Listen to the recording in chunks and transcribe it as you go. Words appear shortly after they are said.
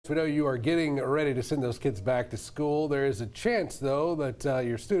We know you are getting ready to send those kids back to school. There is a chance, though, that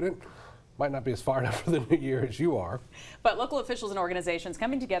your student might not be as fired up for the new year as you are. But local officials and organizations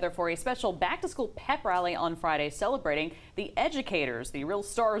coming together for a special back-to-school pep rally on Friday, celebrating the educators, the real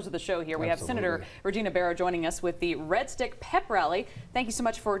stars of the show here. We have Senator Regina Barrow joining us with the Red Stick Pep Rally. Thank you so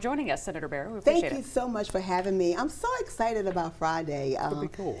much for joining us, Senator Barrow. We appreciate it. Thank you so much for having me. I'm so excited about Friday. That'd be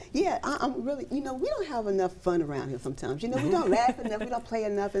cool. Yeah, I'm really, we don't have enough fun around here sometimes. We don't laugh enough, we don't play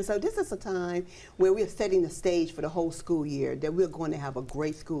enough. And so this is a time where we're setting the stage for the whole school year, that we're going to have a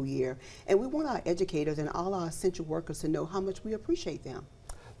great school year. And we want our educators and all our essential workers to know how much we appreciate them.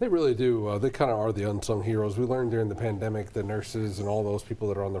 They really do. They kind of are the unsung heroes. We learned during the pandemic, the nurses and all those people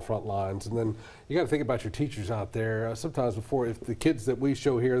that are on the front lines. And then you got to think about your teachers out there. Sometimes before, if the kids that we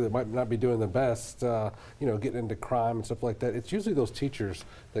show here that might not be doing the best, getting into crime and stuff like that, it's usually those teachers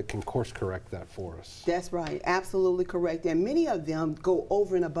that can course correct that for us. That's right. Absolutely correct. And many of them go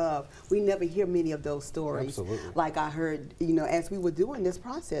over and above. We never hear many of those stories. Absolutely. Like I heard, as we were doing this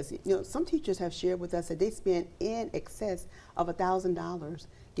process, some teachers have shared with us that they spent in excess of $1,000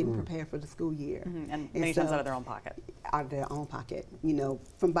 getting prepared for the school year. And many times out of their own pocket. Out of their own pocket,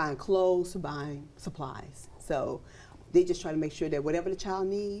 from buying clothes to buying supplies. So they just try to make sure that whatever the child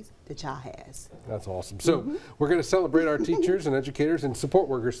needs, the child has. That's awesome. So we're going to celebrate our teachers and educators and support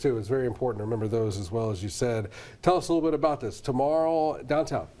workers too. It's very important to remember those as well, as you said. Tell us a little bit about this. Tomorrow,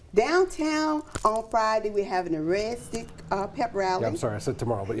 downtown. Downtown on Friday, we're having a Red Stick Pep Rally. Yeah, I'm sorry, I said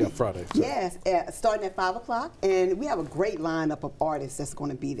tomorrow, but yeah, Friday. So. Yes, starting at 5 o'clock, and we have a great lineup of artists that's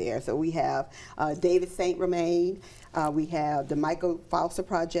going to be there. So we have David St. Romain, we have the Michael Foster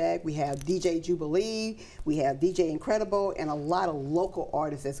Project, we have DJ Jubilee, we have DJ Incredible, and a lot of local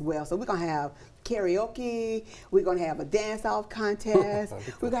artists as well. So we're going to have karaoke, we're going to have a dance-off contest,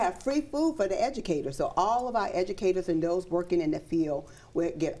 we're going to have free food for the educators. So all of our educators and those working in the field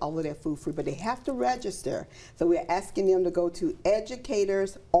will get all of their food free, but they have to register. So we're asking them to go to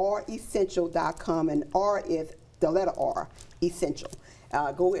educatorsressential.com, and R is the letter R, essential.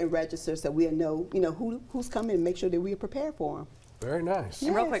 Go and register so we'll know, who's coming and make sure that we are prepared for them. Very nice. Yes.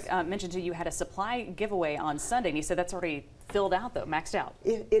 And real quick, mentioned to you had a supply giveaway on Sunday, and you said that's already filled out though, maxed out.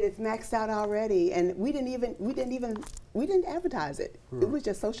 It is maxed out already, and we didn't advertise it. It was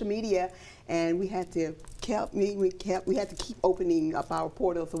just social media, and we had to keep opening up our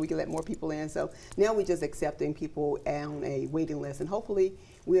portal so we could let more people in. So now we're just accepting people on a waiting list, and hopefully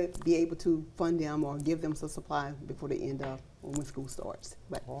we'll be able to fund them or give them some supplies before the end of when school starts.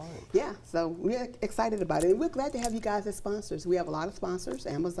 But yeah, so we're excited about it, and we're glad to have you guys as sponsors. We have a lot of sponsors: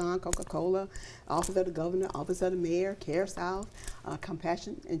 Amazon, Coca-Cola, Office of the Governor, Office of the Mayor, Care South,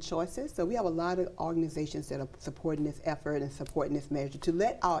 Compassion and Choices. So we have a lot of organizations that are supporting this effort and supporting this measure to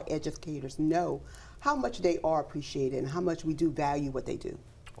let our educators know how much they are appreciated and how much we do value what they do.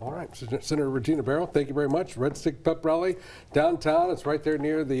 All right, Senator Regina Barrow, thank you very much. Red Stick Pep Rally downtown. It's right there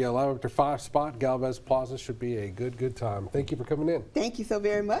near the Live After 5 spot. Galvez Plaza should be a good time. Thank you for coming in. Thank you so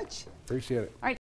very much. Appreciate it. All right.